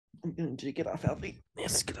I'm going to get off Alfie.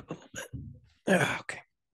 Yes, get up a little bit. Okay.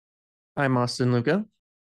 I'm Austin Luca.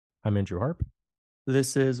 I'm Andrew Harp.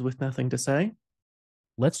 This is With Nothing to Say.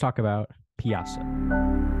 Let's talk about Pyassa.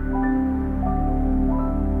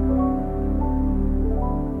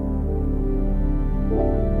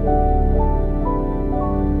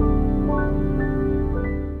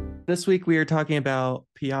 This week we are talking about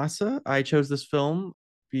Pyassa. I chose this film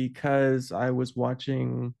because I was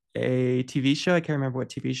watching a TV show. I can't remember what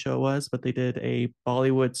TV show it was, but they did a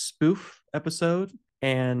Bollywood spoof episode.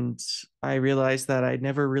 And I realized that I'd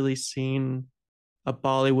never really seen a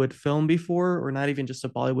Bollywood film before, or not even just a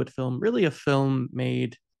Bollywood film, really a film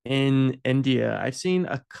made in India. I've seen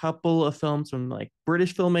a couple of films from like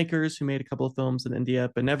British filmmakers who made a couple of films in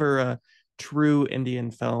India, but never a true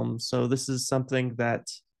Indian film. So this is something that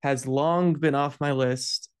has long been off my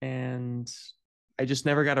list and I just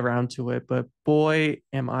never got around to it. But boy,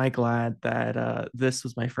 am I glad that this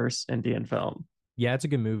was my first Indian film. Yeah, it's a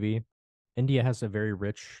good movie. India has a very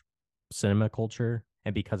rich cinema culture,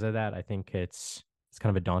 and because of that, I think it's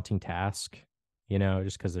kind of a daunting task,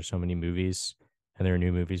 just because there's so many movies and there are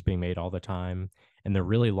new movies being made all the time, and they're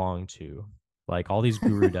really long too. Like all these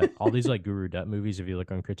like Guru Dutt movies. If you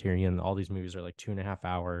look on Criterion, all these movies are like 2.5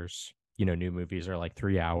 hours. New movies are like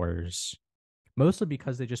 3 hours, mostly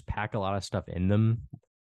because they just pack a lot of stuff in them.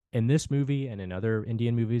 In this movie and in other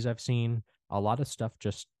Indian movies I've seen, a lot of stuff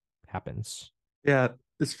just happens. Yeah,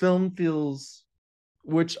 this film feels,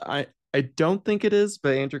 which I don't think it is,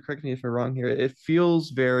 but Andrew, correct me if I'm wrong here. It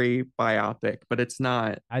feels very biopic, but it's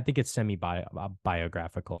not. I think it's semi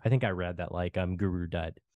biographical. I think I read that like Guru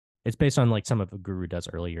Dutt. It's based on like some of Guru Dutt's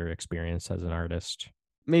earlier experience as an artist.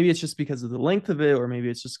 Maybe it's just because of the length of it, or maybe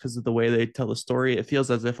it's just because of the way they tell the story. It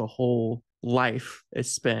feels as if a whole life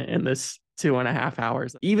is spent in this 2.5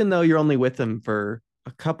 hours, even though you're only with him for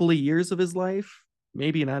a couple of years of his life,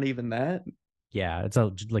 maybe not even that. Yeah,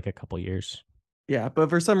 like a couple years. Yeah,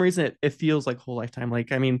 but for some reason it feels like whole lifetime.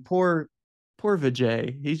 Like, I mean, poor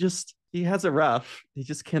Vijay. He has it rough. He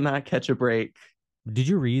just cannot catch a break. Did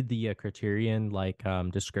you read the Criterion like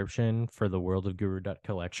description for the World of Guru Dutt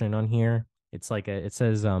collection on here? It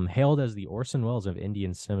says hailed as the Orson Welles of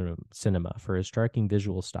Indian cinema for his striking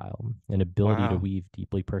visual style and ability to Wow. weave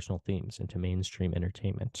deeply personal themes into mainstream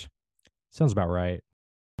entertainment. Sounds about right.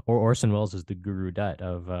 Or Orson Welles is the Guru Dutt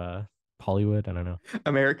of Hollywood. I don't know.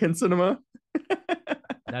 American cinema.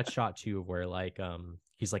 That shot too of where like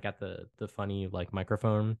he's like at the funny like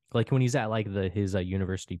microphone, like when he's at like his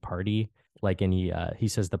university party, like, and he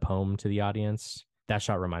says the poem to the audience. That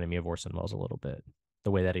shot reminded me of Orson Welles a little bit,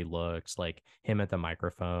 the way that he looks, like him at the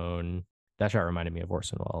microphone. That shot reminded me of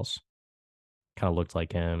Orson Welles. Kind of looked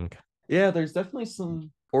like him. Yeah, there's definitely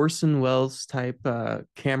some Orson Welles type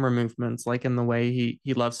camera movements, like in the way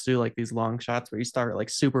he loves to do like these long shots where you start like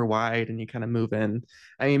super wide and you kind of move in.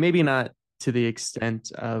 I mean, maybe not to the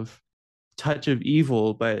extent of Touch of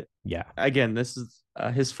Evil, but Yeah. again, this is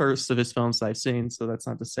his first of his films that I've seen, so that's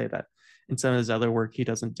not to say that in some of his other work he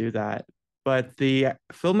doesn't do that. But the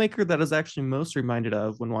filmmaker that I was actually most reminded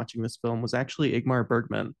of when watching this film was actually Igmar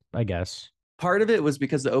Bergman. I guess. Part of it was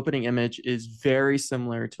because the opening image is very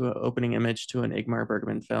similar to an opening image to an Igmar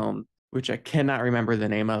Bergman film, which I cannot remember the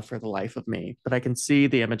name of for the life of me, but I can see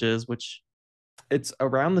the images, which it's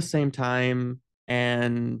around the same time.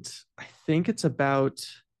 And I think it's about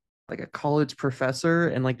like a college professor.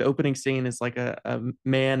 And like the opening scene is like a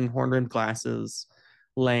man in horn-rimmed glasses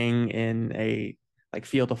laying in a like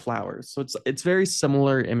field of flowers. So it's very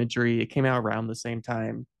similar imagery. It came out around the same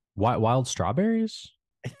time. Wild strawberries.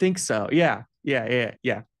 I think so. Yeah. Yeah. Yeah.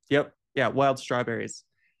 Yeah. Yep. Yeah. Wild strawberries.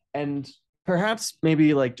 And perhaps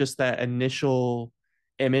maybe like just that initial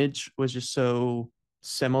image was just so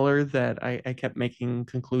similar that I kept making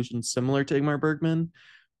conclusions similar to Ingmar Bergman.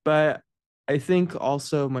 But I think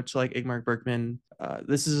also, much like Ingmar Bergman,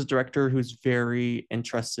 this is a director who's very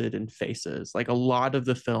interested in faces. Like a lot of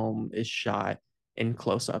the film is shot in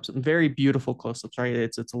close-ups and very beautiful close-ups, right?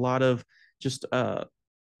 It's a lot of just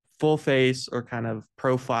full face or kind of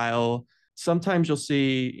profile. Sometimes you'll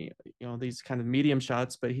see, these kind of medium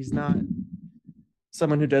shots, but he's not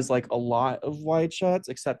someone who does like a lot of wide shots,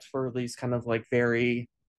 except for these kind of like very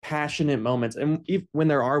passionate moments. And even when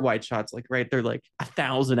there are wide shots, like right, they're like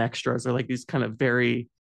 1,000 extras or like these kind of very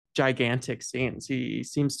gigantic scenes. He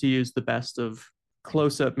seems to use the best of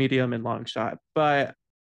close up, medium, and long shot. But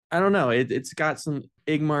I don't know. It's got some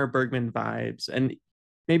Igmar Bergman vibes, and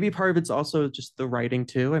maybe part of it's also just the writing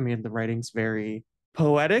too. I mean, the writing's very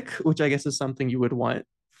poetic, which I guess is something you would want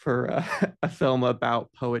for a film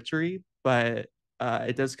about poetry. But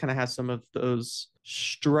It does kind of have some of those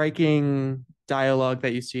striking dialogue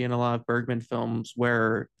that you see in a lot of Bergman films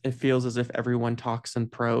where it feels as if everyone talks in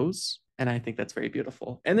prose. And I think that's very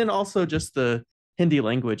beautiful. And then also just the Hindi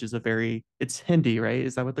language is it's Hindi, right?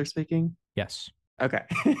 Is that what they're speaking? Yes. Okay.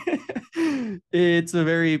 It's a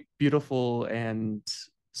very beautiful and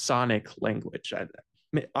sonic language.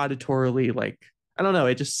 Auditorily, like, I don't know,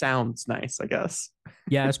 it just sounds nice, I guess.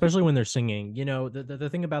 Yeah, especially when they're singing. You know, the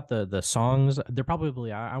thing about the songs, they're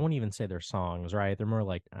probably I won't even say they're songs, right? They're more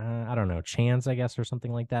like I don't know, chants, I guess, or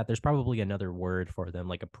something like that. There's probably another word for them,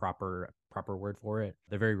 like a proper word for it.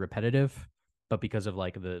 They're very repetitive, but because of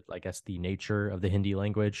like the I guess the nature of the Hindi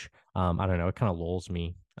language, I don't know, it kind of lulls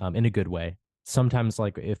me in a good way. Sometimes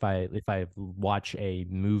like if I watch a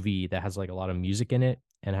movie that has like a lot of music in it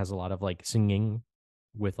and has a lot of like singing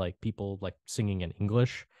with like people like singing in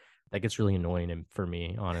English, that gets really annoying for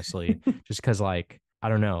me, honestly, just because like I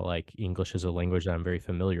don't know, like English is a language that I'm very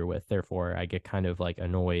familiar with. Therefore, I get kind of like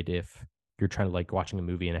annoyed if you're trying to like watching a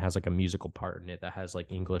movie and it has like a musical part in it that has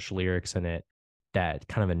like English lyrics in it that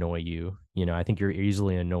kind of annoy you. You know, I think you're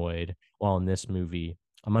easily annoyed. While in this movie,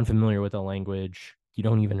 I'm unfamiliar with the language. You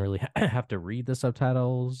don't even really have to read the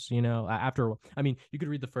subtitles, you know. After, I mean, you could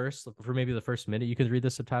read the first for maybe the first minute, you could read the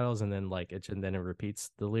subtitles and then like it and then it repeats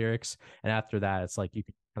the lyrics. And after that, it's like you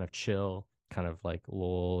could kind of chill, kind of like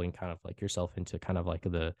lull and kind of like yourself into kind of like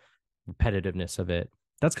the repetitiveness of it.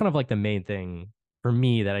 That's kind of like the main thing for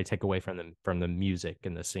me that I take away from the music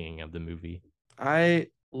and the singing of the movie. I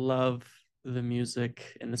love the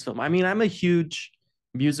music in this film. I mean, I'm a huge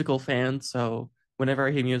musical fan, so whenever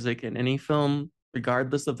I hear music in any film,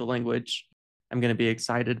 regardless of the language, I'm going to be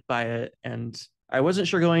excited by it. And I wasn't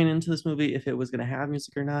sure going into this movie if it was going to have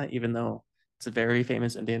music or not, even though it's a very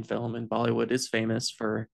famous Indian film and Bollywood is famous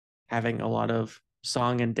for having a lot of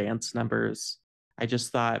song and dance numbers. I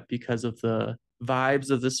just thought because of the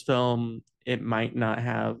vibes of this film, it might not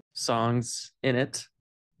have songs in it,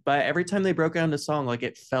 but every time they broke down the song, like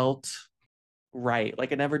it felt right.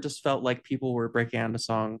 Like it never just felt like people were breaking down the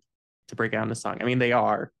song to break down the song. I mean, they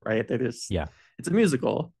are, right? They just Yeah. it's a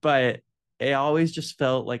musical, but it always just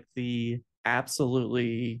felt like the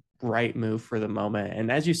absolutely right move for the moment.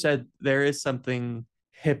 And as you said, there is something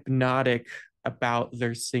hypnotic about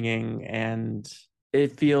their singing, and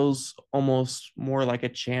it feels almost more like a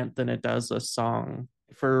chant than it does a song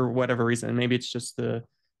for whatever reason. Maybe it's just the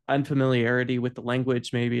unfamiliarity with the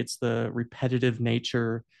language, maybe it's the repetitive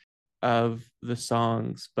nature of the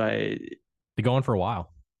songs, but They go on for a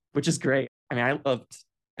while. which is great. I mean, I loved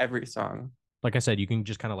every song. Like I said, you can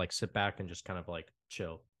just kind of like sit back and just kind of like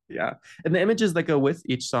chill. Yeah. And the images that go with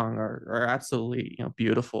each song are absolutely,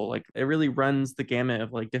 beautiful. Like it really runs the gamut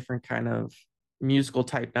of like different kind of musical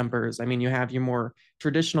type numbers. I mean, you have your more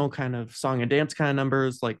traditional kind of song and dance kind of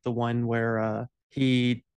numbers, like the one where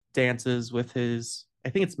he dances with his, I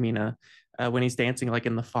think it's Mina, when he's dancing like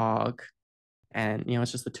in the fog, and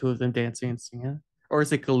it's just the two of them dancing and singing. Or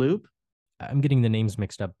is it Galoob? I'm getting the names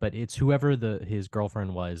mixed up, but it's whoever the his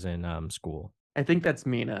girlfriend was in school. I think that's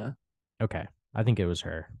Mina. Okay, I think it was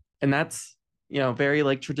her. And that's very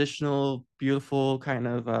like traditional, beautiful kind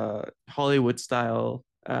of Hollywood style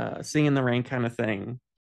sing in the rain kind of thing.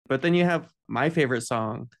 But then you have my favorite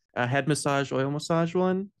song, head massage, oil massage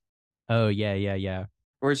one, Oh yeah, yeah, yeah.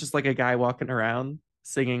 where it's just like a guy walking around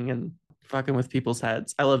singing and fucking with people's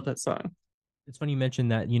heads. I love that song. It's funny you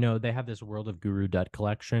mentioned that, you know, they have this World of Guru Dutt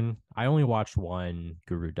collection. I only watched one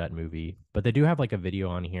Guru Dutt movie, but they do have like a video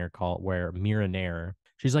on here called where Mira Nair,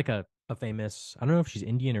 she's like a famous, I don't know if she's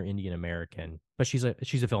Indian or Indian American, but she's a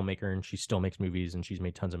filmmaker and she still makes movies and she's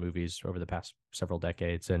made tons of movies over the past several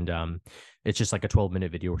decades. And it's just like a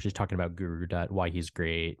 12-minute video where she's talking about Guru Dutt, why he's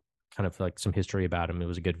great, kind of like some history about him. It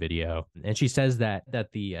was a good video, and she says that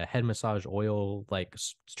the head massage oil like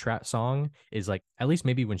trap song is like, at least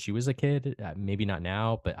maybe when she was a kid, maybe not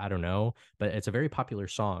now, but I don't know. But it's a very popular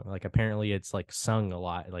song. Like apparently it's like sung a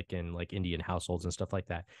lot, like in like Indian households and stuff like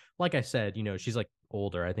that. Like I said, you know, she's like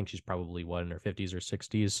older. I think she's probably what, in her 50s or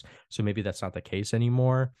 60s. So maybe that's not the case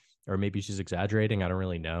anymore, or maybe she's exaggerating. I don't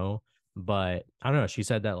really know. But I don't know. She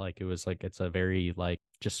said that like it was like it's a very like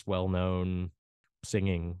just well known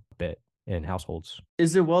singing bit in households.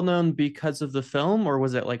 Is it well known because of the film, or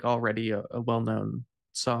was it like already a well known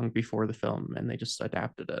song before the film and they just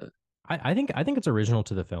adapted it? I think it's original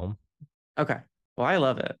to the film. Okay. Well, I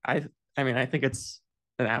love it. I mean, I think it's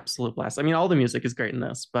an absolute blast. I mean, all the music is great in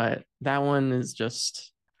this, but that one is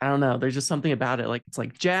just I don't know. There's just something about it. Like it's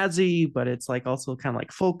like jazzy, but it's like also kind of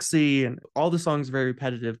like folksy, and all the songs are very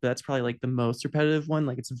repetitive. But that's probably like the most repetitive one.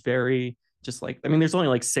 Like it's very just like, I mean, there's only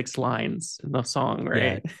like 6 lines in the song, Yeah.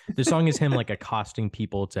 right? The song is him like accosting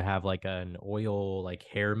people to have like an oil like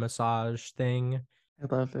hair massage thing.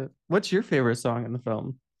 I love it. What's your favorite song in the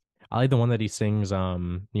film? I like the one that he sings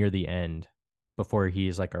near the end before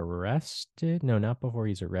he's like arrested. No, not before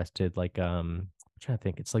he's arrested. Like I'm trying to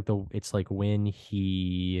think. It's like when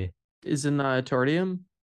he Is in Tortium,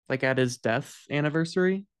 like at his death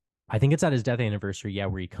anniversary. I think it's at his death anniversary, yeah,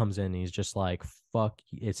 where he comes in and he's just like fuck,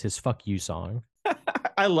 it's his fuck you song.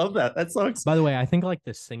 I love that. That song's By the way, I think like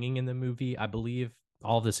the singing in the movie, I believe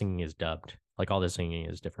all of the singing is dubbed. Like all the singing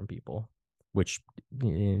is different people, which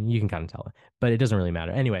you can kind of tell it, but it doesn't really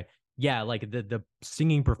matter. Anyway, yeah, like the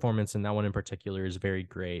singing performance in that one in particular is very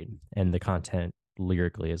great, and the content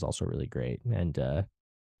lyrically is also really great, and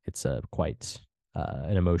it's quite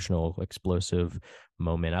an emotional, explosive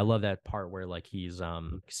moment. I love that part where like he's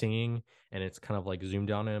singing and it's kind of like zoomed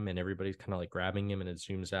on him and everybody's kind of like grabbing him and it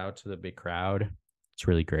zooms out to the big crowd. It's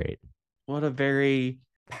really great. what a very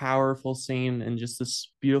powerful scene and just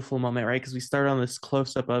this beautiful moment, right? Because we start on this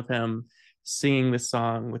close up of him singing this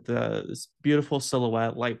song with this beautiful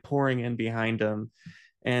silhouette, light pouring in behind him,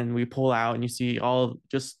 and we pull out and you see all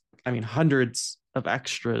just, I mean, hundreds of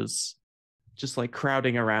extras just like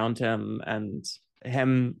crowding around him, and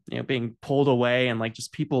him, being pulled away, and like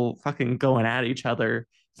just people fucking going at each other,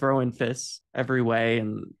 throwing fists every way,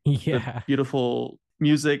 and the Yeah. beautiful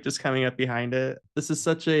music just coming up behind it. This is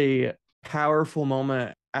such a powerful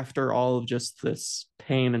moment after all of just this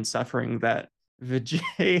pain and suffering that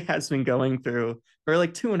Vijay has been going through for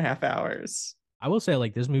like 2.5 hours. I will say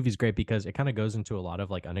like this movie's great because it kind of goes into a lot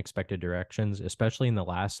of like unexpected directions, especially in the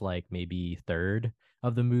last like maybe third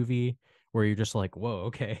of the movie where you're just like, whoa,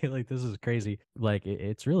 okay, like this is crazy. Like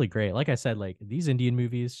it's really great. Like I said, like these Indian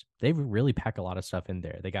movies, they really pack a lot of stuff in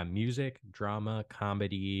there. They got music, drama,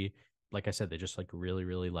 comedy. Like I said, they just like really,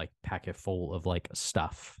 really like pack it full of like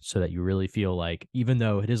stuff so that you really feel like, even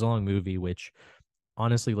though it is a long movie, which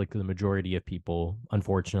honestly, like the majority of people,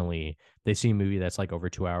 unfortunately, they see a movie that's like over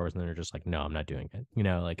 2 hours and they're just like, no, I'm not doing it.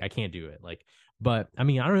 Like I can't do it. Like, but I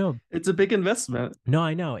mean, I don't know. It's a big investment. No,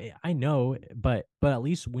 I know, but at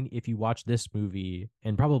least when if you watch this movie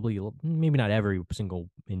and probably maybe not every single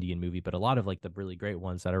Indian movie, but a lot of like the really great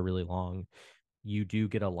ones that are really long, you do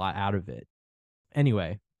get a lot out of it.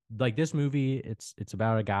 Anyway, like this movie, it's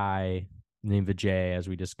about a guy named Vijay, as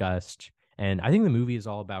we discussed, and I think the movie is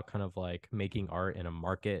all about kind of like making art in a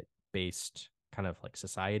market based kind of like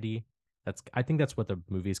society. I think that's what the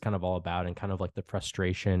movie is kind of all about, and kind of like the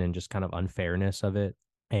frustration and just kind of unfairness of it.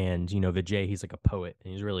 And Vijay, he's like a poet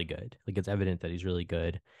and he's really good. Like it's evident that he's really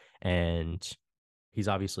good. And he's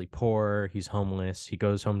obviously poor, he's homeless. He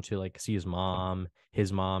goes home to like see his mom.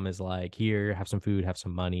 His mom is like, here, have some food, have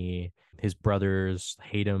some money. His brothers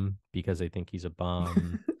hate him because they think he's a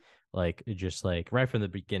bum. Like it just like right from the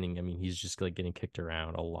beginning, I mean, he's just like getting kicked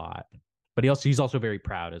around a lot. But he's also very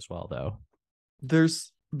proud as well though.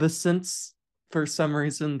 There's the sense for some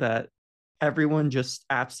reason that everyone just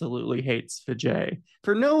absolutely hates Vijay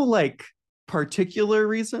for no like particular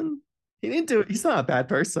reason. He's not a bad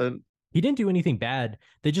person. He didn't do anything bad.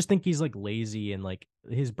 They just think he's like lazy, and like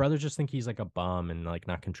his brothers just think he's like a bum and like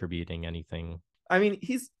not contributing anything. I mean,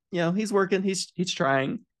 he's working, he's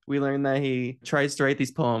trying. We learn that he tries to write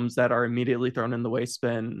these poems that are immediately thrown in the waste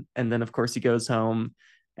bin, and then of course he goes home,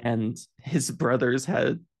 and his brothers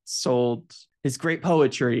had sold his great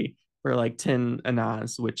poetry for like 10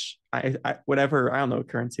 annas, which I whatever, I don't know what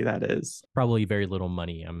currency that is. Probably very little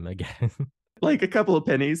money. I'm again. Like a couple of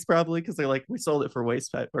pennies probably, because they're like, we sold it for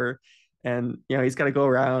waste paper. And he's got to go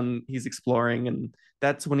around, he's exploring, and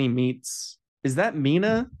that's when he meets, is that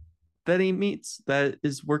Mina that he meets that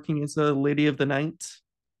is working as a lady of the night?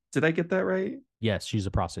 Did I get that right? Yes, she's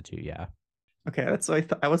a prostitute. Yeah. Okay, that's what I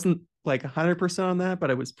thought. I wasn't like 100% on that,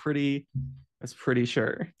 but I was pretty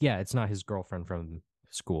sure. Yeah, it's not his girlfriend from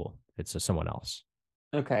school. It's someone else.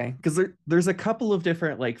 Okay, because there's a couple of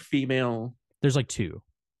different like female. There's like two.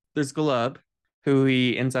 There's Gulab, who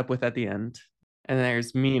he ends up with at the end, and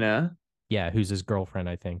there's Mina. Yeah, who's his girlfriend,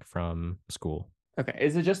 I think, from school. Okay,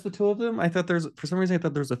 is it just the two of them? I thought there's for some reason I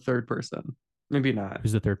thought there's a third person. Maybe not.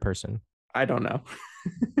 Who's the third person? I don't know.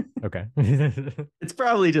 Okay. It's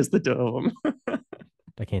probably just the two of them.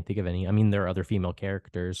 I can't think of any. I mean, there are other female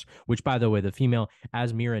characters, which, by the way, the female,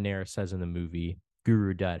 as Mira Nair says in the movie,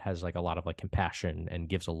 Guru Dutt has like a lot of like compassion and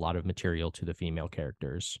gives a lot of material to the female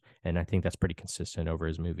characters. And I think that's pretty consistent over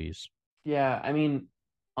his movies. Yeah, I mean,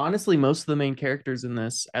 honestly, most of the main characters in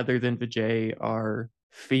this, other than Vijay, are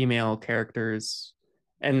female characters.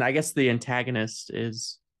 And I guess the antagonist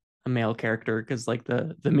is a male character because like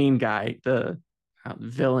the mean guy, the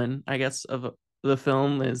villain, I guess, of the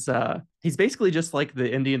film is he's basically just like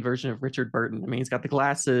the Indian version of Richard Burton. I mean, he's got the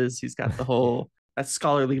glasses, he's got the whole that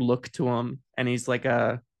scholarly look to him, and he's like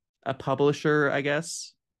a publisher, I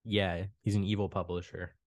guess. Yeah, he's an evil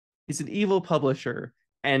publisher. He's an evil publisher,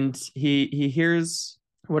 and he hears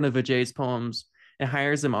one of Vijay's poems and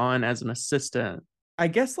hires him on as an assistant. I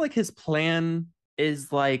guess like his plan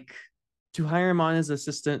is like to hire him on as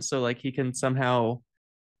assistant so like he can somehow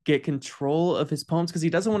get control of his poems because he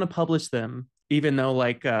doesn't want to publish them, even though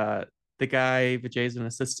like the guy Vijay's an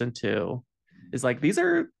assistant to is like these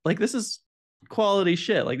are like this is quality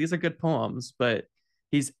shit. Like these are good poems, but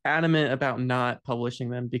he's adamant about not publishing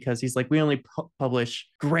them because he's like we only publish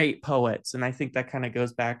great poets, and I think that kind of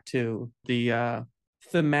goes back to the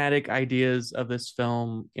thematic ideas of this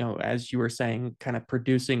film. You know, as you were saying, kind of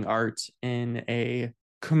producing art in a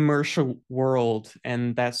commercial world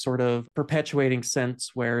and that sort of perpetuating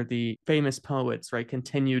sense where the famous poets right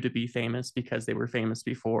continue to be famous because they were famous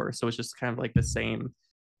before, so it's just kind of like the same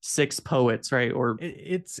six poets, right? Or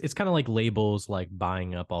It's kind of like labels like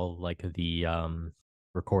buying up all like the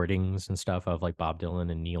recordings and stuff of like Bob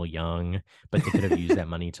Dylan and Neil Young, but they could have used that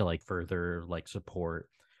money to like further like support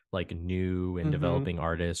like new and mm-hmm. developing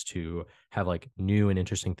artists who have like new and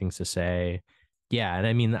interesting things to say. Yeah, and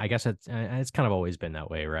I mean, I guess it's kind of always been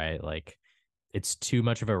that way, right? Like it's too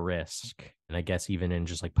much of a risk, and I guess even in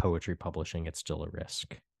just like poetry publishing, it's still a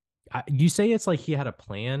risk. You say it's like he had a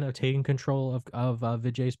plan of taking control of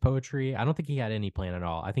Vijay's poetry. I don't think he had any plan at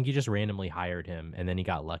all. I think he just randomly hired him, and then he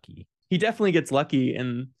got lucky. He definitely gets lucky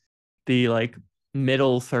in the like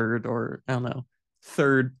middle third or I don't know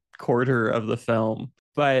third quarter of the film.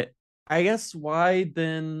 But I guess why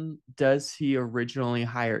then does he originally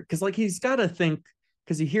hire? Because like he's got to think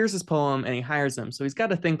because he hears his poem and he hires him, so he's got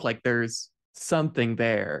to think like there's something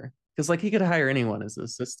there. Because like he could hire anyone as an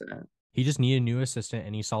assistant. He just needed a new assistant,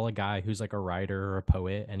 and he saw a guy who's like a writer or a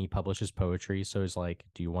poet, and he publishes poetry. So he's like,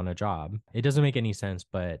 "Do you want a job?" It doesn't make any sense,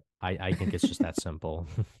 but I think it's just that simple.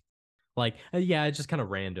 Like, yeah, it's just kind of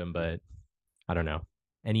random, but I don't know.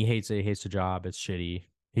 And he hates it. He hates the job. It's shitty.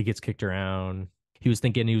 He gets kicked around. He was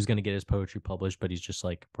thinking he was going to get his poetry published, but he's just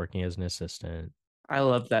like working as an assistant. I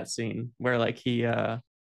love that scene where like he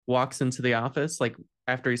walks into the office like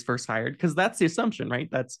after he's first hired because that's the assumption, right?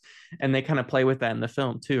 That's and they kind of play with that in the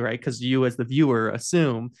film too, right? Because you as the viewer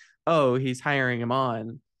assume, oh, he's hiring him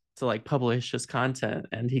on to like publish his content,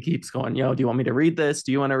 and he keeps going, yo, do you want me to read this?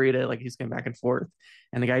 Do you want to read it? Like he's going back and forth,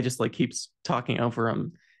 and the guy just like keeps talking over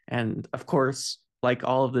him, and of course. Like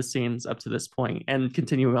all of the scenes up to this point and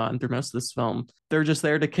continuing on through most of this film, they're just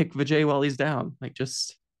there to kick Vijay while he's down. Like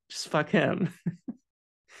just fuck him.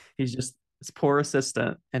 He's just his poor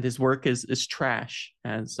assistant, and his work is trash.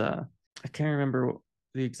 As I can't remember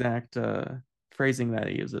the exact phrasing that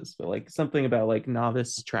he uses, but like something about like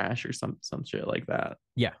novice trash or some shit like that.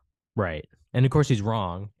 Yeah, right. And of course, he's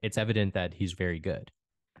wrong. It's evident that he's very good,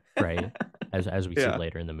 right? As we see Yeah,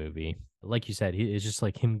 later in the movie. Like you said, it's just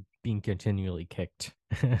like him being continually kicked,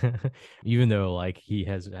 even though like he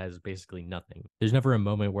has basically nothing. There's never a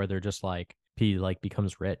moment where they're just like he like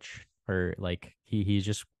becomes rich or like he's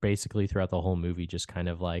just basically throughout the whole movie just kind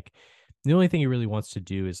of like the only thing he really wants to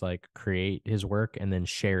do is like create his work and then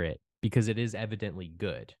share it because it is evidently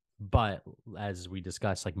good. But as we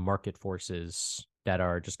discussed, like market forces that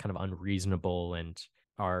are just kind of unreasonable and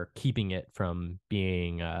are keeping it from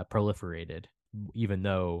being proliferated, even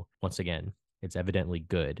though once again it's evidently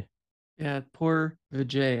good. yeah, poor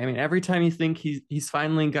Vijay. I mean, every time you think he's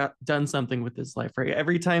finally got done something with his life, right?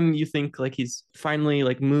 Every time you think like he's finally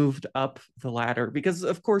like moved up the ladder, because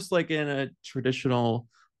of course, like in a traditional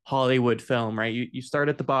Hollywood film, right? You start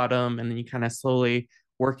at the bottom and then you kind of slowly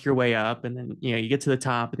work your way up, and then you get to the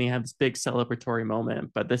top and you have this big celebratory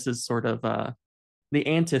moment. But this is sort of the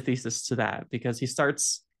antithesis to that because he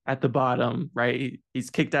starts at the bottom, right?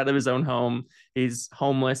 He's kicked out of his own home. He's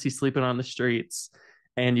homeless. He's sleeping on the streets.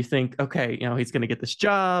 And you think, okay, he's going to get this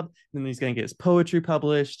job, and then he's going to get his poetry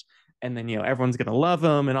published, and then, everyone's going to love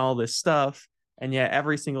him and all this stuff. And yet,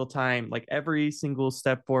 every single time, like every single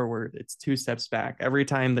step forward, it's two steps back. Every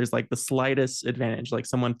time there's like the slightest advantage, like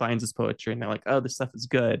someone finds his poetry and they're like, oh, this stuff is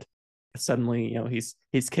good. Suddenly,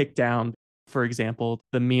 he's kicked down. For example,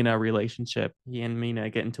 the Mina relationship. He and Mina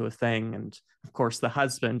get into a thing, and of course, the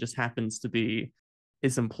husband just happens to be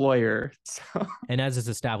his employer. So And as is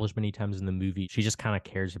established many times in the movie, she just kind of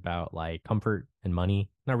cares about like comfort and money,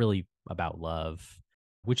 not really about love,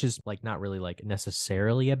 which is like not really like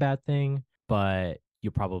necessarily a bad thing, but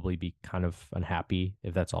you'll probably be kind of unhappy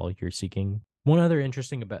if that's all you're seeking. One other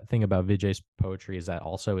interesting thing about Vijay's poetry is that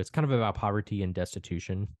also it's kind of about poverty and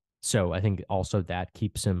destitution. So I think also that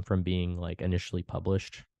keeps him from being like initially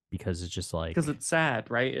published because it's just Because like it's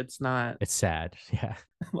sad, right? It's not it's sad. Yeah.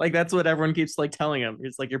 like that's what everyone keeps like telling him.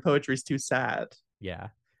 It's like your poetry's too sad. Yeah.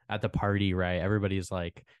 At the party, right? Everybody's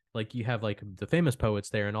like you have like the famous poets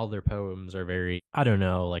there and all their poems are very, I don't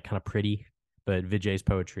know, like kind of pretty, but Vijay's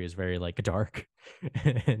poetry is very like dark.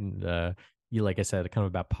 And you like I said, kind of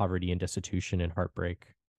about poverty and destitution and heartbreak.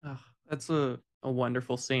 Oh, that's a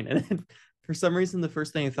wonderful scene. And for some reason, the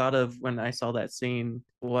first thing I thought of when I saw that scene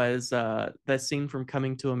was that scene from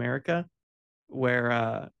Coming to America,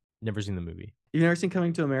 where Never seen the movie. you've never seen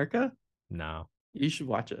Coming to America? No. You should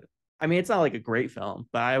watch it. I mean, it's not like a great film,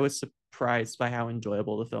 but I was surprised by how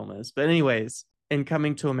enjoyable the film is. But anyways, in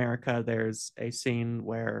Coming to America, there's a scene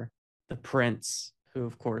where the prince, who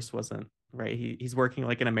of course wasn't right, he's working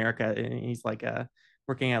like in America, and he's like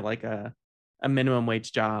working at like a minimum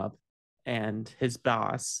wage job, and his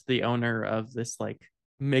boss, the owner of this like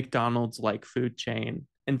McDonald's like food chain,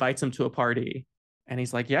 invites him to a party, and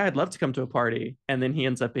he's like, "Yeah, I'd love to come to a party," and then he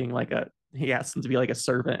ends up being like a he asks him to be like a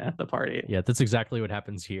servant at the party. Yeah, that's exactly what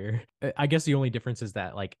happens here. I guess the only difference is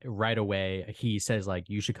that like right away he says like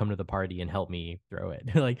you should come to the party and help me throw it.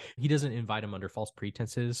 Like he doesn't invite him under false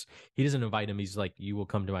pretenses. He doesn't invite him. He's like you will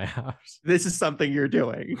come to my house. This is something you're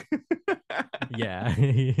doing. Yeah.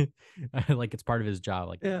 Like it's part of his job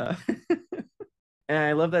like Yeah. And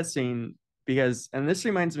I love that scene because, and this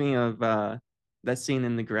reminds me of that scene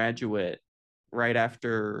in The Graduate right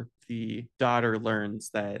after the daughter learns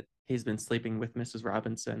that he's been sleeping with Mrs.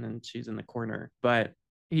 Robinson and she's in the corner. But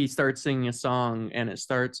he starts singing a song and it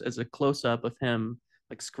starts as a close up of him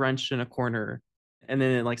like scrunched in a corner. And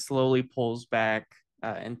then it like slowly pulls back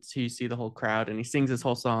until you see the whole crowd and he sings his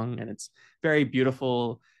whole song and it's very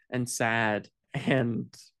beautiful and sad. And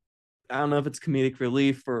I don't know if it's comedic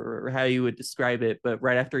relief or how you would describe it, but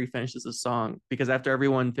right after he finishes a song, because after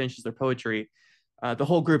everyone finishes their poetry, the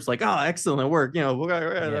whole group's like, "Oh, excellent work!" You know,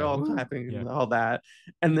 they're yeah, all woo. clapping Yeah. and all that.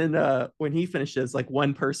 And then when he finishes, like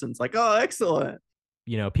one person's like, "Oh, excellent!"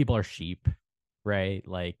 You know, people are sheep, right?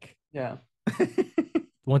 Like Yeah,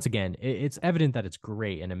 once again, it's evident that it's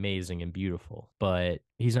great and amazing and beautiful, but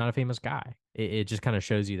he's not a famous guy. It just kind of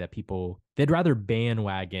shows you that people they'd rather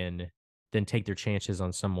bandwagon than take their chances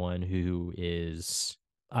on someone who is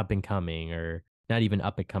up and coming or not even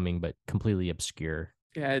up and coming, but completely obscure.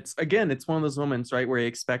 yeah. It's again, it's one of those moments, right, where you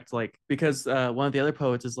expect like because one of the other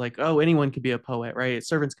poets is like, "Oh, anyone could be a poet, right?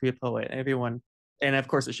 Servants could be a poet. Everyone." And of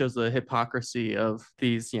course, it shows the hypocrisy of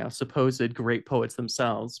these, supposed great poets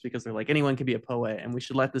themselves, because they're like, anyone can be a poet, and we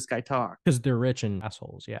should let this guy talk. Because they're rich and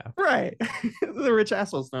assholes. Yeah. Right. The rich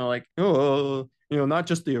assholes know, like, oh, not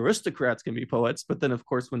just the aristocrats can be poets, but then, of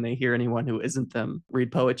course, when they hear anyone who isn't them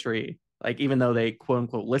read poetry, like, even though they quote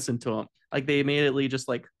unquote listen to them, like, they immediately just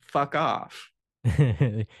like fuck off.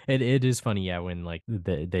 It is funny, yeah, when like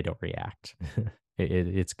they don't react.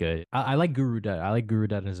 It's good. I like Guru Dutt. I like Guru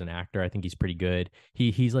Dutt as an actor. I think he's pretty good.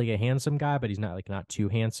 He's like a handsome guy, but he's not like not too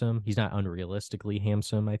handsome. He's not unrealistically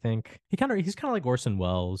handsome. I think he's kind of like Orson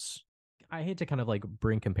Welles. I hate to kind of like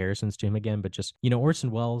bring comparisons to him again, but just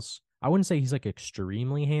Orson Welles. I wouldn't say he's like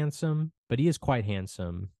extremely handsome, but he is quite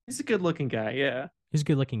handsome. He's a good looking guy. Yeah. He's a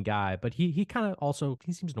good looking guy, but he kind of also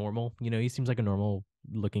he seems normal. He seems like a normal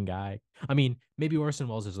looking guy. I mean, maybe Orson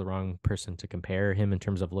Welles is the wrong person to compare him in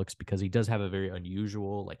terms of looks because he does have a very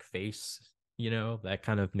unusual like face, that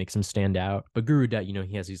kind of makes him stand out. But Guru Dutt,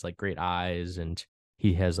 he has these like great eyes and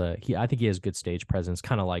I think he has good stage presence,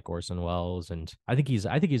 kind of like Orson Welles, and I think he's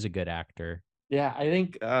a good actor. Yeah. I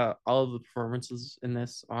think all of the performances in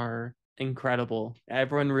this are incredible.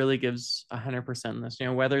 Everyone really gives 100% in this,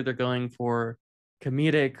 whether they're going for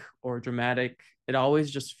comedic or dramatic, it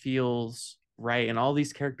always just feels right. And all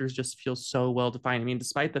these characters just feel so well defined. I mean,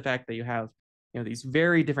 despite the fact that you have, these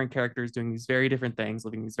very different characters doing these very different things,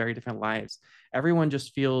 living these very different lives, everyone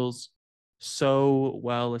just feels so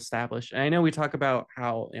well established. And I know we talk about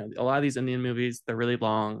how, a lot of these Indian movies, they're really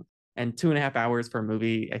long, and 2.5 hours for a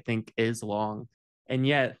movie, I think, is long. And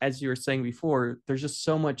yet, as you were saying before, there's just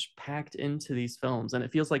so much packed into these films. And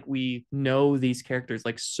it feels like we know these characters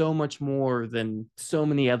like so much more than so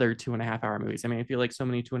many other 2.5 hour movies. I mean, I feel like so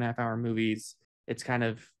many 2.5 hour movies, it's kind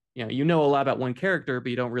of, a lot about one character, but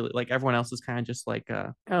you don't really like everyone else is kind of just like,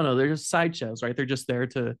 I don't know, they're just sideshows, right? They're just there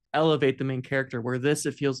to elevate the main character. Where this,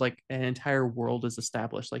 it feels like an entire world is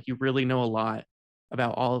established. Like you really know a lot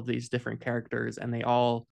about all of these different characters and they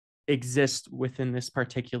all exist within this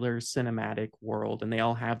particular cinematic world and they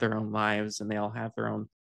all have their own lives and they all have their own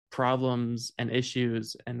problems and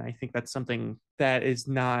issues. And I think that's something that is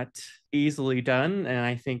not easily done, and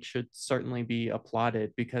I think should certainly be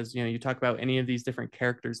applauded, because you talk about any of these different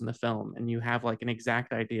characters in the film and you have like an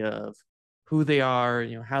exact idea of who they are,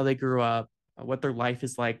 how they grew up, what their life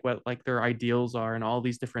is like, what like their ideals are, and all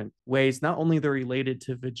these different ways. Not only they're related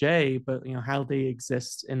to Vijay, but how they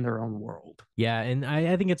exist in their own world. Yeah, and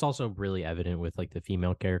I think it's also really evident with like the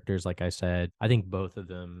female characters. Like I said, I think both of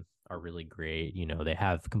them are really great. They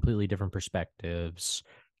have completely different perspectives,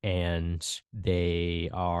 and they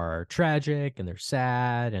are tragic and they're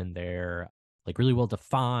sad and they're like really well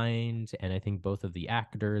defined. And I think both of the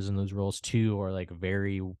actors in those roles too are like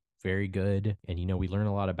very, very good. And we learn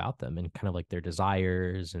a lot about them and kind of like their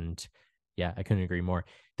desires. And yeah, I couldn't agree more.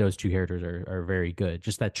 Those two characters are very good.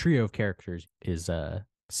 Just that trio of characters is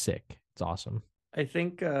sick. It's awesome. I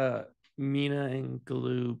think Mina and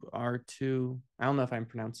Galoob are two. I don't know if I'm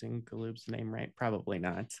pronouncing Galoob's name right. Probably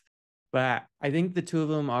not. But I think the two of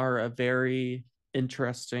them are a very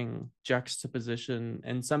interesting juxtaposition,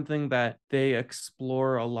 and something that they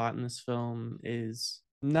explore a lot in this film is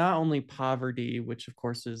not only poverty, which of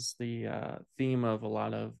course is the theme of a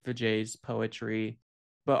lot of Vijay's poetry,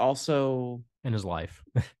 but also in his life.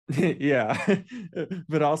 yeah,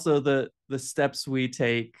 but also the steps we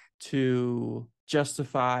take to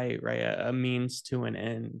justify, right, a means to an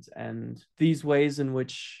end, and these ways in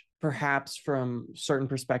which perhaps from certain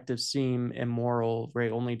perspectives seem immoral,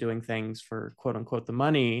 right, only doing things for quote unquote the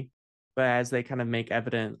money. But as they kind of make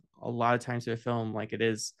evident a lot of times in a film, like it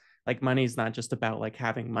is like money is not just about like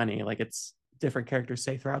having money. Like it's different characters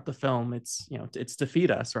say throughout the film, it's it's to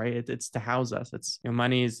feed us, right, it's to house us. It's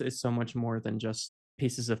money is so much more than just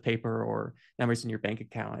pieces of paper or numbers in your bank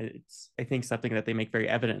account. It's, I think, something that they make very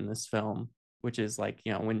evident in this film, which is like,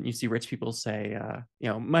 when you see rich people say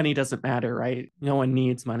money doesn't matter, right, no one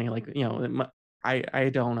needs money, like I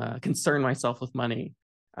don't concern myself with money.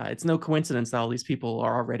 It's no coincidence that all these people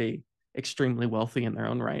are already extremely wealthy in their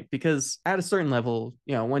own right, because at a certain level,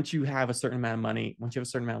 once you have a certain amount of money, once you have a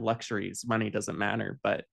certain amount of luxuries, money doesn't matter.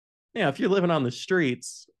 But if you're living on the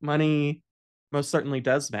streets, money most certainly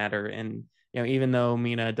does matter. And even though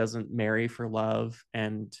Mina doesn't marry for love,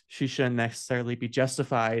 and she shouldn't necessarily be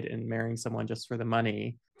justified in marrying someone just for the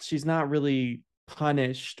money, she's not really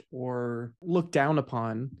punished or looked down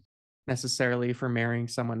upon necessarily for marrying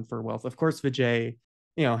someone for wealth. Of course, Vijay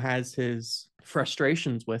has his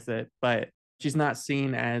frustrations with it, but she's not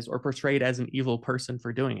seen as or portrayed as an evil person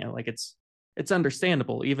for doing it. Like it's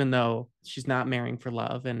understandable, even though she's not marrying for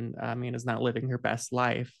love, and is not living her best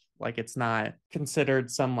life. Like it's not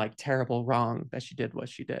considered some like terrible wrong that she did what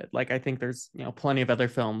she did. Like I think there's plenty of other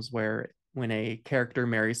films where when a character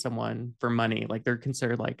marries someone for money, like they're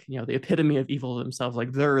considered like the epitome of evil themselves,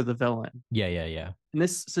 like they're the villain. Yeah. In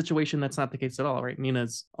this situation, that's not the case at all, right?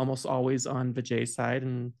 Mina's almost always on Vijay's side,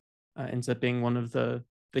 and ends up being one of the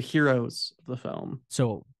heroes of the film.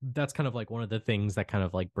 So that's kind of like one of the things that kind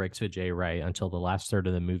of like breaks Vijay, right, until the last third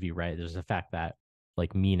of the movie, right? There's the fact that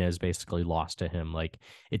like Mina is basically lost to him. Like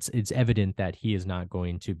it's evident that he is not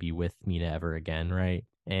going to be with Mina ever again, right?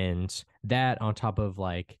 And that on top of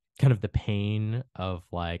like kind of the pain of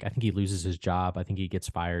like, I think he loses his job. I think he gets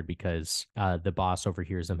fired because the boss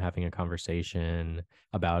overhears them having a conversation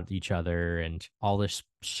about each other and all this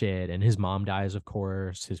shit. And his mom dies, of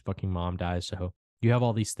course. His fucking mom dies. So you have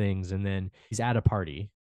all these things, and then he's at a party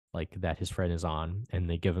like that his friend is on, and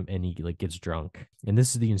they give him, and he like gets drunk. And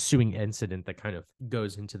this is the ensuing incident that kind of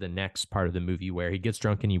goes into the next part of the movie, where he gets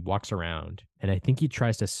drunk and he walks around, and I think he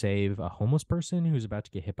tries to save a homeless person who's about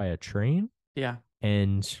to get hit by a train. Yeah.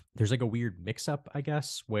 And there's like a weird mix up, I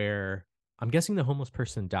guess, where I'm guessing the homeless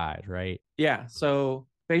person died, right? Yeah. So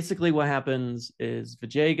basically what happens is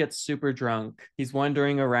Vijay gets super drunk. He's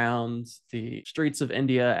wandering around the streets of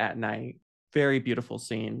India at night. Very beautiful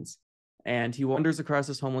scenes. And he wanders across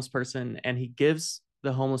this homeless person, and he gives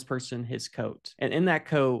the homeless person his coat. And in that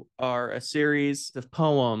coat are a series of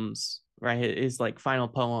poems, right? His like final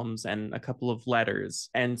poems and a couple of letters.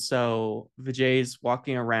 And so Vijay's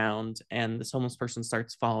walking around, and this homeless person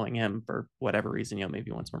starts following him for whatever reason, maybe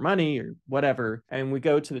he wants more money or whatever. And we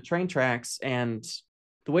go to the train tracks, and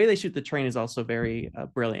the way they shoot the train is also very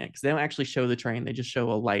brilliant, because they don't actually show the train. They just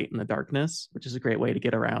show a light in the darkness, which is a great way to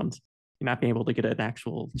get around not being able to get an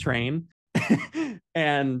actual train.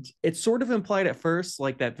 And it's sort of implied at first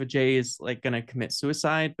like that Vijay is like going to commit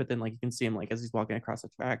suicide, but then like you can see him like as he's walking across the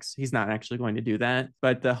tracks, he's not actually going to do that.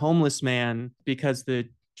 But the homeless man, because the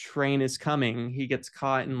train is coming, he gets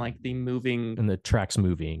caught in like the moving, and the track's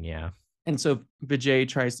moving. Yeah. And so Vijay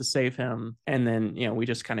tries to save him. And then, we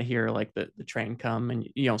just kind of hear like the train come and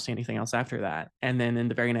you don't see anything else after that. And then in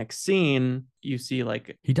the very next scene, you see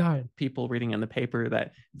like He died. people reading in the paper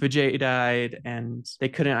that Vijay died and they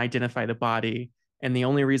couldn't identify the body. And the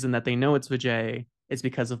only reason that they know it's Vijay is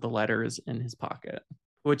because of the letters in his pocket,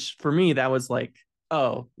 which for me, that was like,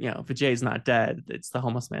 oh, Vijay's not dead. It's the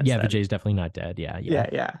homeless man's Yeah, dead. Vijay's definitely not dead. Yeah, yeah.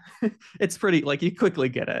 Yeah. It's pretty like you quickly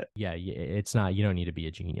get it. Yeah, it's not, you don't need to be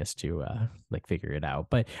a genius to like figure it out.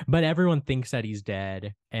 But everyone thinks that he's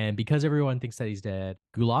dead, and because everyone thinks that he's dead,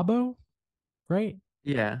 Gulabo, right?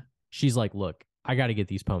 Yeah. She's like, "Look, I got to get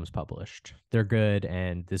these poems published. They're good,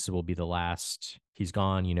 and this will be the last. He's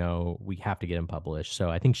gone, we have to get him published." So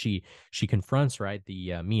I think she confronts, right,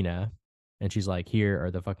 the Mina, and she's like, "Here are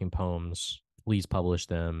the fucking poems. Please publish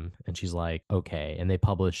them." And she's like, "Okay." And they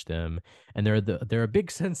publish them, and they're a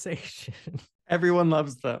big sensation. Everyone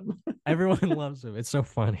loves them. Everyone loves him. It's so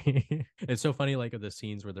funny. It's so funny, like of the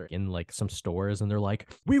scenes where they're in like some stores and they're like,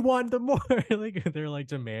 "We want them more." Like they're like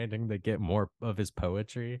demanding to get more of his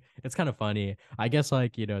poetry. It's kind of funny. I guess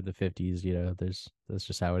like, the 50s, that's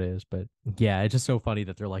just how it is. But yeah, it's just so funny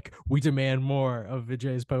that they're like, "We demand more of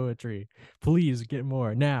Vijay's poetry. Please get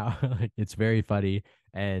more now." Like, it's very funny.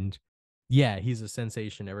 And yeah, he's a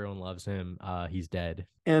sensation. Everyone loves him. He's dead.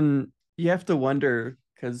 And you have to wonder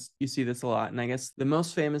because you see this a lot. And I guess the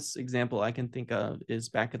most famous example I can think of is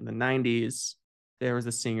back in the 90s. There was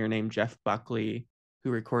a singer named Jeff Buckley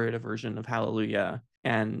who recorded a version of Hallelujah.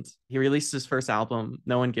 And he released his first album,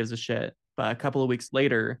 No One Gives a Shit. But a couple of weeks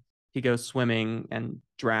later, he goes swimming and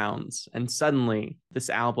drowns. And suddenly,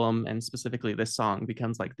 this album and specifically this song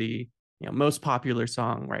becomes like the most popular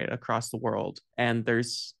song right across the world. And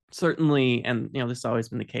there's certainly, and this has always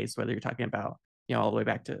been the case, whether you're talking about all the way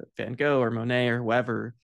back to Van Gogh or Monet or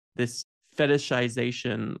whoever, this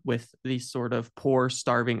fetishization with these sort of poor,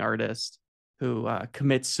 starving artists who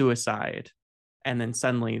commit suicide. And then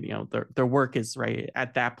suddenly, their work is right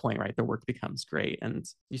at that point, right? Their work becomes great. And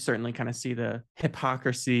you certainly kind of see the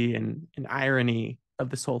hypocrisy and irony of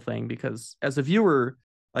this whole thing, because as a viewer,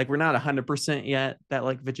 like we're not 100% yet that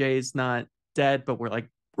like Vijay's not dead, but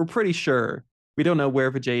we're pretty sure. We don't know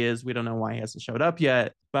where Vijay is. We don't know why he hasn't showed up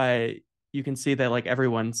yet, but you can see that like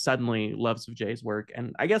everyone suddenly loves Vijay's work.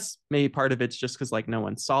 And I guess maybe part of it's just because like no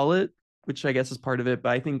one saw it, which I guess is part of it.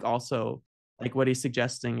 But I think also like what he's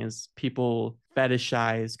suggesting is people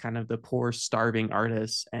fetishize kind of the poor, starving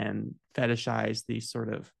artists and fetishize the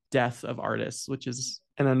sort of death of artists, which is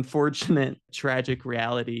an unfortunate, tragic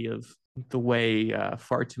reality of the way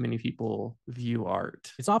far too many people view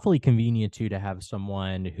art. It's awfully convenient too to have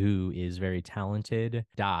someone who is very talented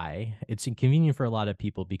die. It's inconvenient for a lot of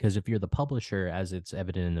people because if you're the publisher, as it's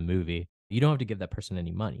evident in the movie, you don't have to give that person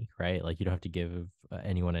any money, right? Like you don't have to give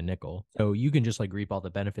anyone a nickel. So you can just like reap all the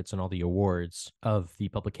benefits and all the awards of the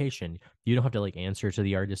publication. You don't have to like answer to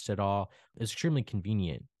the artist at all. It's extremely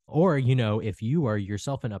convenient. Or, if you are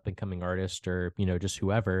yourself an up and coming artist or, just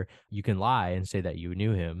whoever, you can lie and say that you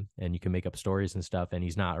knew him and you can make up stories and stuff and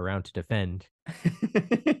he's not around to defend.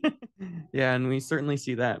 Yeah, and we certainly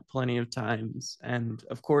see that plenty of times. And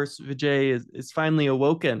of course, Vijay is finally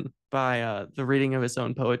awoken by the reading of his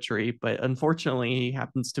own poetry, but unfortunately, he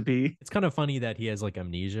happens to be. It's kind of funny that he has like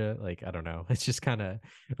amnesia. Like, I don't know. It's just kind of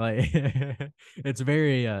like it's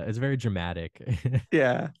very dramatic.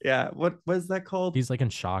 Yeah. What was that called? He's like in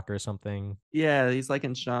shock or something. Yeah, he's like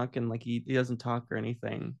in shock and like he doesn't talk or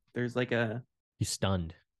anything. There's like He's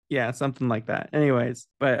stunned. yeah, something like that. Anyways,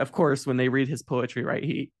 but of course, when they read his poetry, right,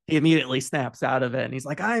 he immediately snaps out of it and he's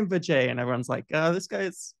like, "I'm Vijay," and everyone's like, this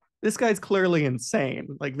guy's clearly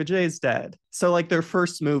insane. Like Vijay's dead." So like their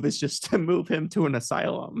first move is just to move him to an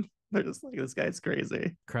asylum. They're just like, "This guy's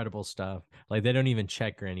crazy." Incredible stuff. Like they don't even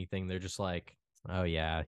check or anything. They're just like, "Oh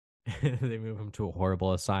yeah." They move him to a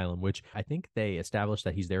horrible asylum, which I think they established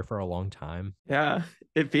that he's there for a long time. Yeah,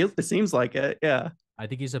 it seems like it. Yeah. I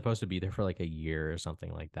think he's supposed to be there for like a year or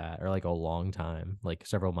something like that, or like a long time, like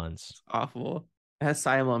several months. It's awful.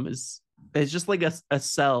 Asylum is it's just like a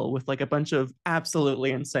cell with like a bunch of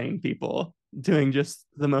absolutely insane people doing just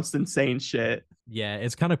the most insane shit. Yeah,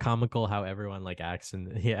 it's kind of comical how everyone like acts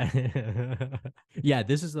and yeah. Yeah,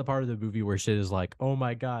 this is the part of the movie where shit is like, "Oh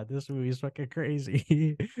my god, this movie is fucking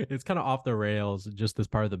crazy." It's kind of off the rails, just this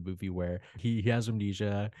part of the movie where he has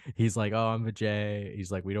amnesia. He's like, "Oh, I'm Vijay."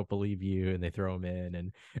 He's like, "We don't believe you," and they throw him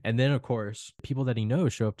in and then of course, people that he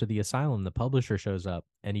knows show up to the asylum. The publisher shows up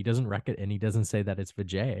and he doesn't and he doesn't say that it's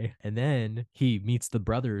Vijay. And then he meets the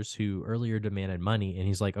brothers who earlier demanded money and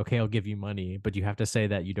he's like, "Okay, I'll give you money, but you have to say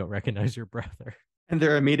that you don't recognize your brother." And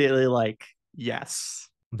they're immediately like, yes.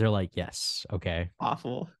 They're like, yes, okay.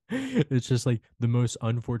 Awful. It's just like the most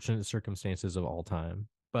unfortunate circumstances of all time.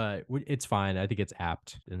 But it's fine. I think it's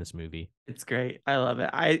apt in this movie. It's great. I love it.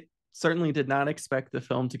 I certainly did not expect the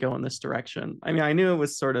film to go in this direction. I mean, I knew it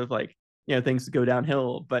was sort of like, things go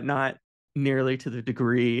downhill, but not nearly to the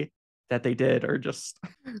degree that they did, or just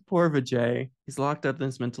poor Vijay. He's locked up in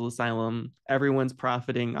this mental asylum. Everyone's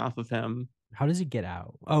profiting off of him. How does he get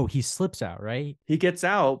out? Oh, he slips out, right? He gets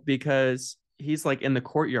out because he's like in the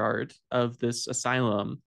courtyard of this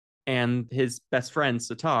asylum, and his best friend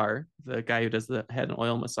Sitar, the guy who does the head and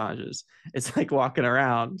oil massages, is like walking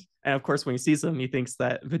around. And of course, when he sees him, he thinks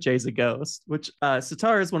that Vijay's a ghost. Which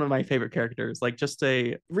Sitar is one of my favorite characters. Like just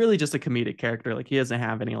a really just a comedic character. Like he doesn't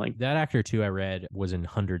have any like That actor too, I read, was in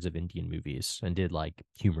hundreds of Indian movies and did like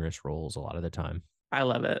humorous roles a lot of the time. I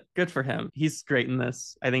love it. Good for him. He's great in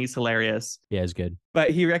this. I think he's hilarious. Yeah, it's good.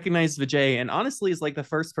 But he recognized Vijay, and honestly is like the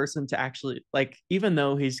first person to actually like, even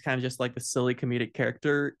though he's kind of just like the silly comedic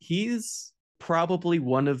character, he's probably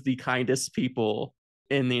one of the kindest people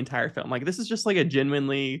in the entire film. Like this is just like a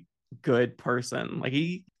genuinely good person. Like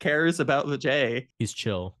he cares about Vijay, He's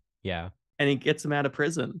chill. Yeah. and he gets him out of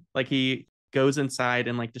prison. Like he goes inside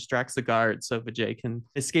and like distracts the guard so Vijay can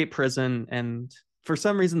escape prison. And for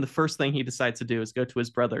some reason, the first thing he decides to do is go to his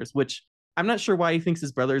brothers, which I'm not sure why he thinks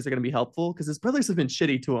his brothers are going to be helpful, because his brothers have been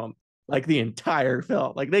shitty to him like the entire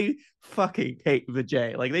film. Like they fucking hate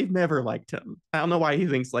Vijay. Like they've never liked him. I don't know why he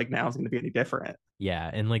thinks like now is going to be any different. Yeah.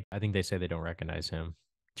 And like, I think they say they don't recognize him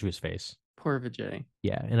to his face. Poor Vijay.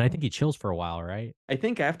 Yeah. And I think he chills for a while, right? I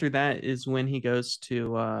think after that is when he goes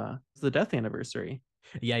to the death anniversary.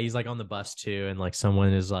 Yeah, he's like on the bus too, and like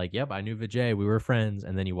someone is like, "Yep, I knew Vijay. We were friends."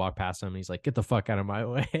 And then you walk past him, and he's like, "Get the fuck out of my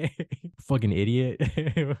way, fucking idiot!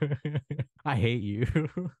 I hate you."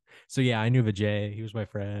 So yeah, I knew Vijay. He was my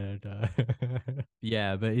friend.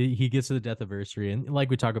 Yeah, but he gets to the death anniversary, and like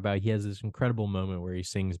we talk about, he has this incredible moment where he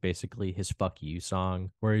sings basically his "fuck you" song,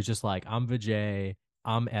 where he's just like, "I'm Vijay.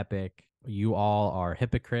 I'm epic. You all are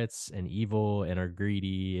hypocrites and evil and are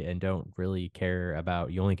greedy and don't really care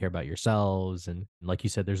about, you only care about yourselves." And like you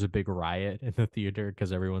said, there's a big riot in the theater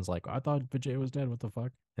because everyone's like, I thought Vijay was dead. What the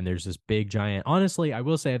fuck? And there's this big giant. Honestly, I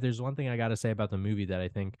will say, if there's one thing I got to say about the movie that I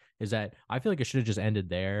think is that I feel like it should have just ended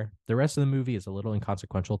there. The rest of the movie is a little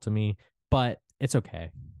inconsequential to me, but it's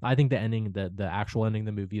okay. I think the ending, the actual ending of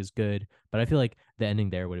the movie is good, but I feel like the ending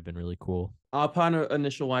there would have been really cool. Upon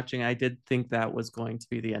initial watching, I did think that was going to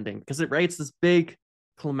be the ending, because it writes this big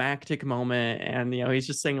climactic moment, and he's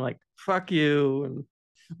just saying like "fuck you."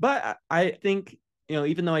 But I think,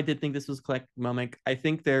 even though I did think this was a climactic moment, I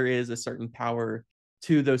think there is a certain power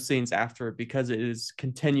to those scenes after, because it is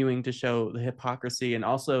continuing to show the hypocrisy and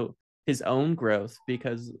also his own growth.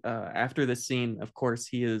 Because after this scene, of course,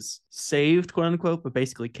 he is saved, quote unquote, but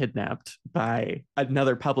basically kidnapped by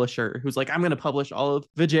another publisher who's like, I'm going to publish all of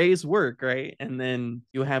Vijay's work, right? And then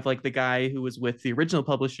you have like the guy who was with the original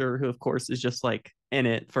publisher, who of course is just like in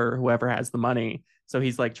it for whoever has the money. So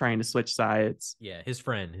he's like trying to switch sides. Yeah, his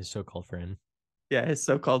friend, his so-called friend. Yeah, his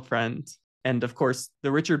so-called friend. And of course,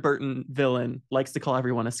 the Richard Burton villain likes to call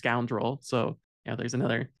everyone a scoundrel. So there's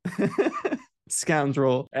another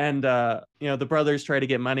scoundrel. And the brothers try to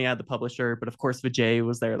get money out of the publisher, but of course Vijay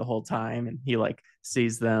was there the whole time, and he like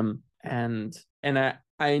sees them. And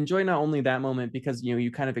I enjoy not only that moment, because you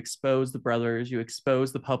kind of expose the brothers, you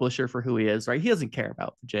expose the publisher for who he is, right? He doesn't care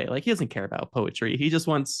about Vijay. Like he doesn't care about poetry. He just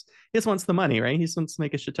wants the money, right? He just wants to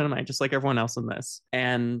make a shit ton of money, just like everyone else in this.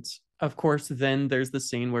 And of course, then there's the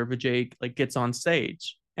scene where Vijay like gets on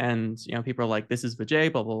stage, and people are like, this is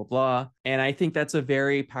Vijay, blah blah blah blah. And I think that's a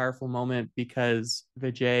very powerful moment, because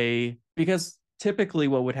typically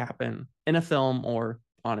what would happen in a film, or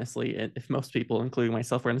honestly, if most people, including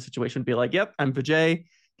myself, were in a situation, would be like, yep, I'm Vijay,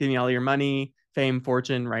 give me all your money, fame,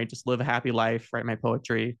 fortune, right? Just live a happy life, write my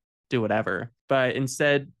poetry, do whatever. But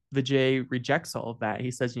instead, Vijay rejects all of that.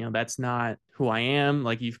 He says, that's not who I am.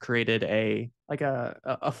 Like you've created a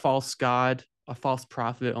false god, a false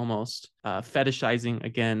prophet, almost fetishizing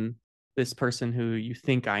again this person who you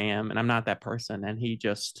think I am, and I'm not that person. And he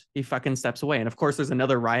fucking steps away. And of course, there's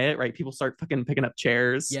another riot, right? People start fucking picking up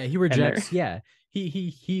chairs. Yeah, he rejects. Yeah,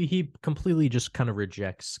 he completely just kind of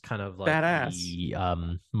rejects kind of like badass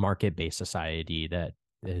the market-based society that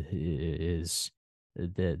is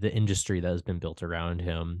the industry that has been built around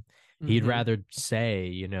him. He'd rather say,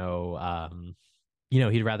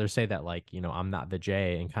 he'd rather say that like, I'm not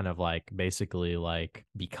Vijay, and kind of like basically like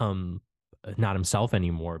become not himself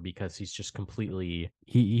anymore, because he's just completely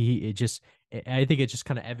he it just I think it's just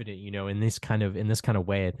kind of evident, in this kind of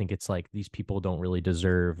way. I think it's like these people don't really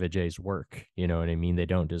deserve Vijay's work. You know what I mean? They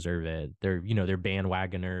don't deserve it. They're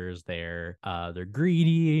bandwagoners. They're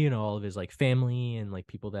greedy. All of his like family and like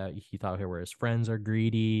people that he thought were his friends are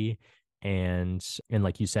greedy. And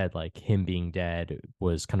like you said, like him being dead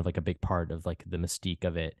was kind of like a big part of like the mystique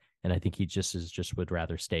of it. And I think he just would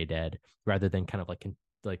rather stay dead rather than kind of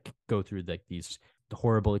like go through like the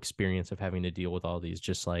horrible experience of having to deal with all these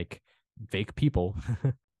just like fake people.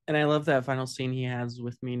 And I love that final scene he has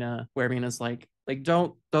with Mina, where Mina's like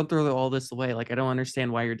don't throw all this away. Like I don't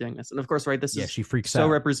understand why you're doing this. And of course, right, this Yeah, is she freaks so out.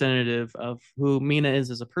 representative of who Mina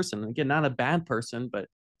is as a person. Again, not a bad person, but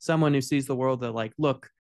someone who sees the world that like, look,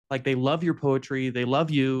 like they love your poetry, they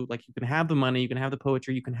love you. Like you can have the money, you can have the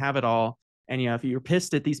poetry, you can have it all. And if you're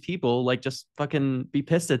pissed at these people, like just fucking be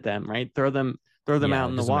pissed at them, right? Throw them Yeah, out it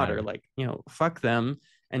in the doesn't water, matter. like fuck them,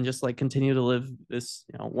 and just like continue to live this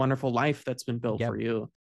wonderful life that's been built Yeah, for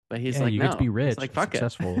you. But he's yeah, like, you get to be no, he's rich, like, fuck it.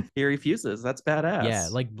 successful. He refuses. That's Yeah,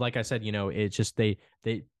 badass. like I said, it's just they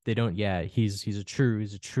don't. Yeah, he's a true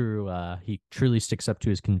he truly sticks up to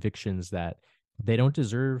his convictions that they don't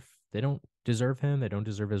deserve him. They don't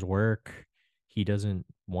deserve his work. He doesn't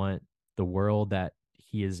want the world that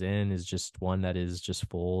he is in is just one that is just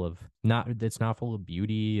full of not it's not full of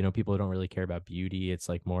beauty. People don't really care about beauty. It's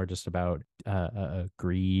like more just about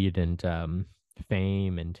greed and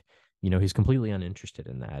fame. And he's completely uninterested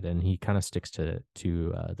in that, and he kind of sticks to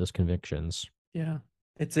those convictions. Yeah.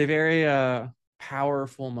 It's a very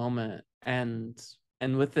powerful moment. And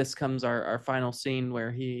with this comes our final scene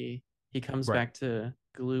where he comes Right. back to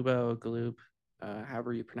Galoob,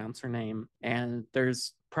 however you pronounce her name. And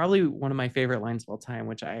there's probably one of my favorite lines of all time,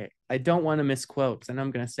 which I don't want to misquote because I know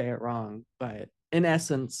I'm going to say it wrong. But in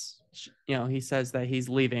essence, he says that he's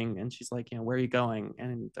leaving, and she's like, where are you going?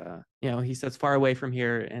 And he says, far away from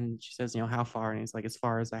here. And she says, how far? And he's like, as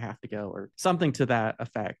far as I have to go, or something to that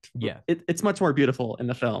effect. Yeah. It's much more beautiful in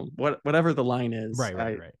the film. Whatever the line is, Right.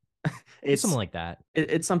 Right. Right. It's something it's like that.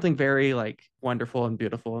 it's something very like wonderful and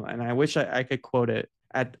beautiful. And I wish I could quote it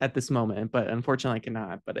at this moment, but unfortunately I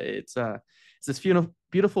cannot. But it's this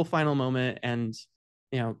beautiful final moment, and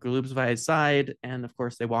Galoob's by his side, and of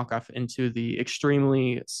course they walk off into the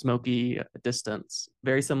extremely smoky distance,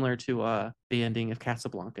 very similar to the ending of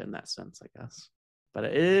Casablanca in that sense, I guess. But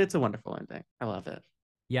it's a wonderful ending. I love it.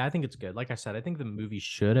 Yeah, I think it's good. Like I said, I think the movie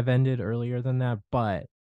should have ended earlier than that, but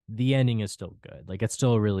the ending is still good. Like it's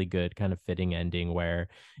still a really good kind of fitting ending where,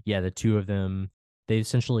 yeah, the two of them, they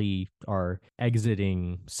essentially are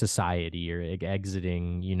exiting society or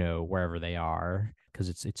exiting, wherever they are, because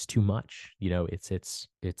it's too much.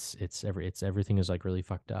 It's everything is like really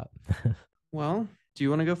fucked up. Well, do you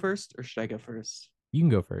want to go first, or should I go first? You can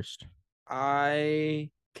go first. I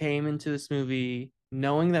came into this movie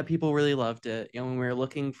knowing that people really loved it. When we were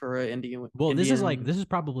looking for an Well, Indian. this is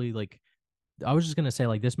probably like I was just gonna say,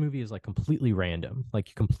 like, this movie is like completely random. Like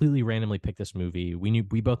you completely randomly picked this movie. We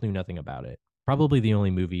both knew nothing about it. Probably the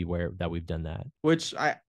only movie where that we've done that. Which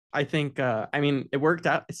I think I mean it worked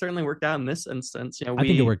out. It certainly worked out in this instance. I think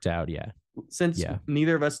it We, worked out. Yeah. since Yeah.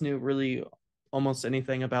 neither of us knew really almost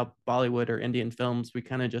anything about Bollywood or Indian films, we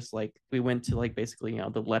kind of just like we went to like basically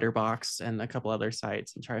the Letterbox and a couple other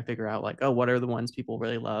sites and try to figure out like, oh, what are the ones people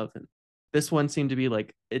really love. And this one seemed to be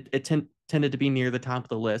like it tended to be near the top of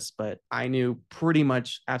the list, but I knew pretty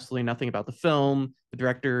much absolutely nothing about the film, the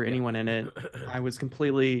director, Yeah. anyone in it. I was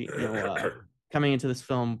completely coming into this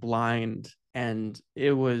film blind, and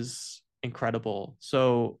it was incredible.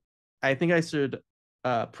 So I think I should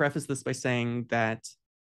preface this by saying that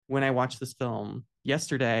when I watched this film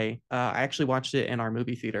yesterday, I actually watched it in our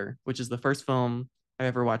movie theater, which is the first film I've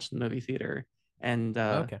ever watched in the movie theater. And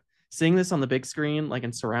Okay. seeing this on the big screen, like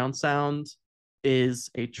in surround sound, is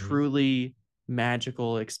a Hmm. truly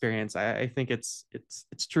magical experience. I think it's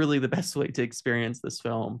truly the best way to experience this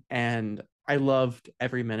film, and I loved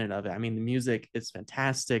every minute of it. I mean, the music is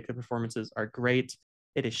fantastic, the performances are great,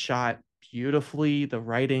 it is shot beautifully, the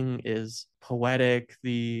writing is poetic,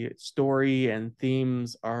 the story and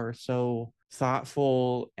themes are so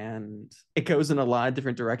thoughtful, and it goes in a lot of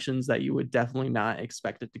different directions that you would definitely not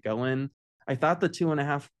expect it to go in. I thought the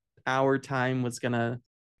 2.5 hour time was gonna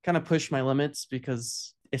kind of push my limits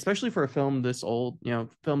because especially for a film this old,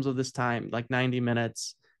 films of this time, like 90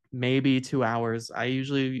 minutes, maybe 2 hours. I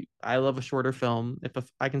love a shorter film. If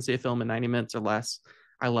I can see a film in 90 minutes or less,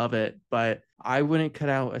 I love it. But I wouldn't cut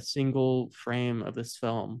out a single frame of this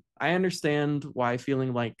film. I understand why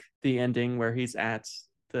feeling like the ending where he's at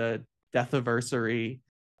the death anniversary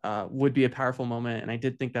would be a powerful moment, and I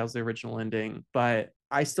did think that was the original ending. But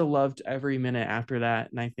I still loved every minute after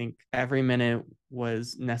that. And I think every minute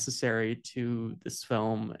was necessary to this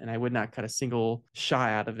film. And I would not cut a single shot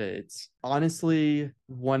out of it. It's honestly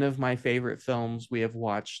one of my favorite films we have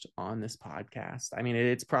watched on this podcast. I mean,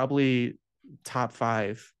 it's probably top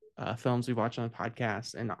five films we watch on the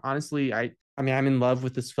podcast. And honestly, I mean, I'm in love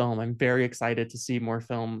with this film. I'm very excited to see more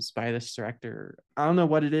films by this director. I don't know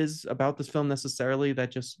what it is about this film necessarily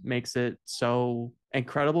that just makes it so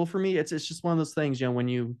incredible for me. It's just one of those things, when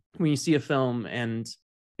you see a film and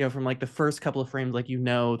from like the first couple of frames, like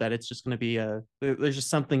that it's just going to be there's just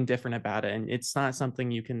something different about it, and it's not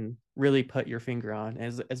something you can really put your finger on.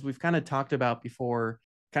 As we've kind of talked about before,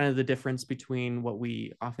 kind of the difference between what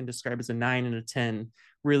we often describe as a 9 and a 10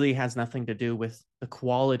 really has nothing to do with the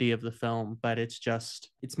quality of the film, but it's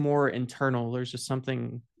more internal. There's just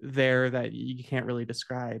something there that you can't really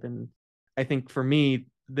describe. And I think for me,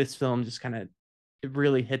 this film just kind of it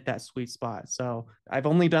really hit that sweet spot. So I've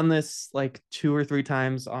only done this like 2 or 3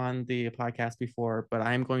 times on the podcast before, but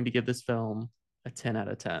I'm going to give this film a 10 out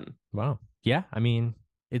of 10. Wow. Yeah, I mean,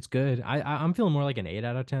 it's good. I'm feeling more like an 8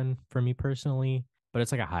 out of 10 for me personally, but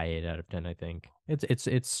it's like a high 8 out of 10, I think.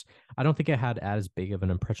 It's I don't think it had as big of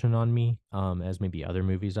an impression on me as maybe other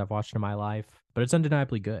movies I've watched in my life, but it's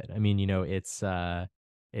undeniably good. I mean, it's like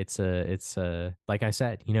I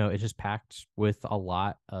said, it's just packed with a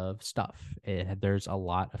lot of stuff. There's a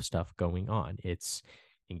lot of stuff going on. It's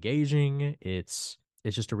engaging. It's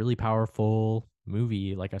just a really powerful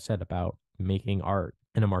movie, like I said, about making art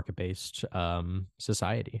in a market-based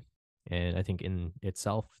society. And I think in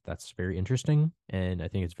itself, that's very interesting. And I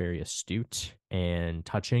think it's very astute and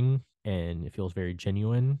touching. And it feels very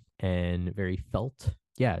genuine and very felt.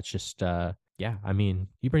 Yeah, it's just, yeah, I mean,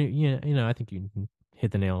 I think you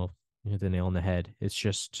hit the nail on the head. I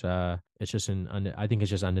think it's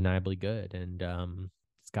just undeniably good. And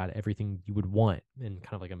it's got everything you would want in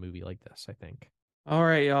kind of like a movie like this, I think. All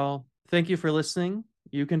right, y'all. Thank you for listening.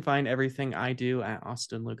 You can find everything I do at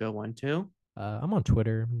Austin Lugo 12. I'm on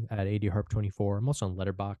Twitter at ADHarp24. I'm also on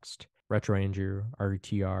Letterboxd, Retro Andrew,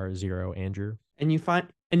 RTR0 Andrew. And you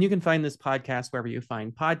can find this podcast wherever you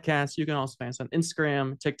find podcasts. You can also find us on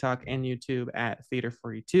Instagram, TikTok, and YouTube at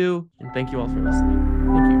Theater42. And thank you all for listening.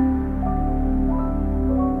 Thank you.